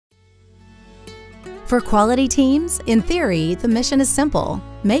For quality teams, in theory, the mission is simple: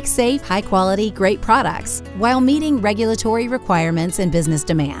 make safe, high-quality, great products while meeting regulatory requirements and business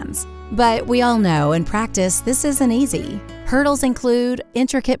demands. But we all know in practice this isn't easy. Hurdles include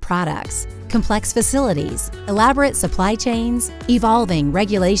intricate products, complex facilities, elaborate supply chains, evolving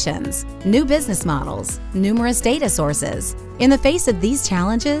regulations, new business models, numerous data sources. In the face of these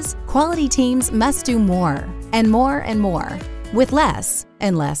challenges, quality teams must do more and more, with less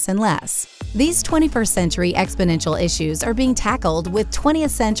and less and less. These 21st century exponential issues are being tackled with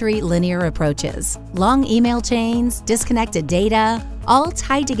 20th century linear approaches. Long email chains, disconnected data, all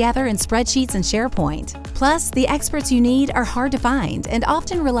tied together in spreadsheets and SharePoint. Plus, the experts you need are hard to find and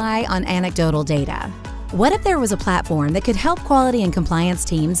often rely on anecdotal data. What if there was a platform that could help quality and compliance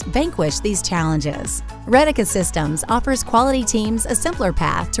teams vanquish these challenges? Redica Systems offers quality teams a simpler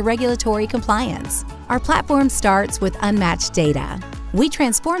path to regulatory compliance. Our platform starts with unmatched data. We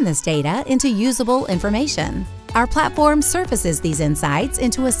transform this data into usable information. Our platform surfaces these insights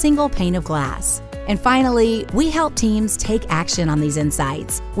into a single pane of glass. And finally, we help teams take action on these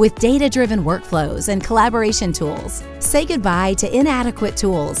insights with data-driven workflows and collaboration tools. Say goodbye to inadequate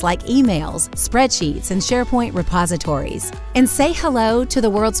tools like emails, spreadsheets, and SharePoint repositories, and say hello to the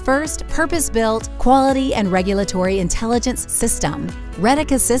world's first purpose-built quality and regulatory intelligence system,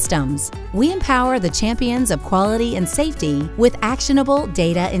 Redica Systems. We empower the champions of quality and safety with actionable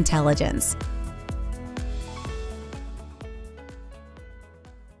data intelligence.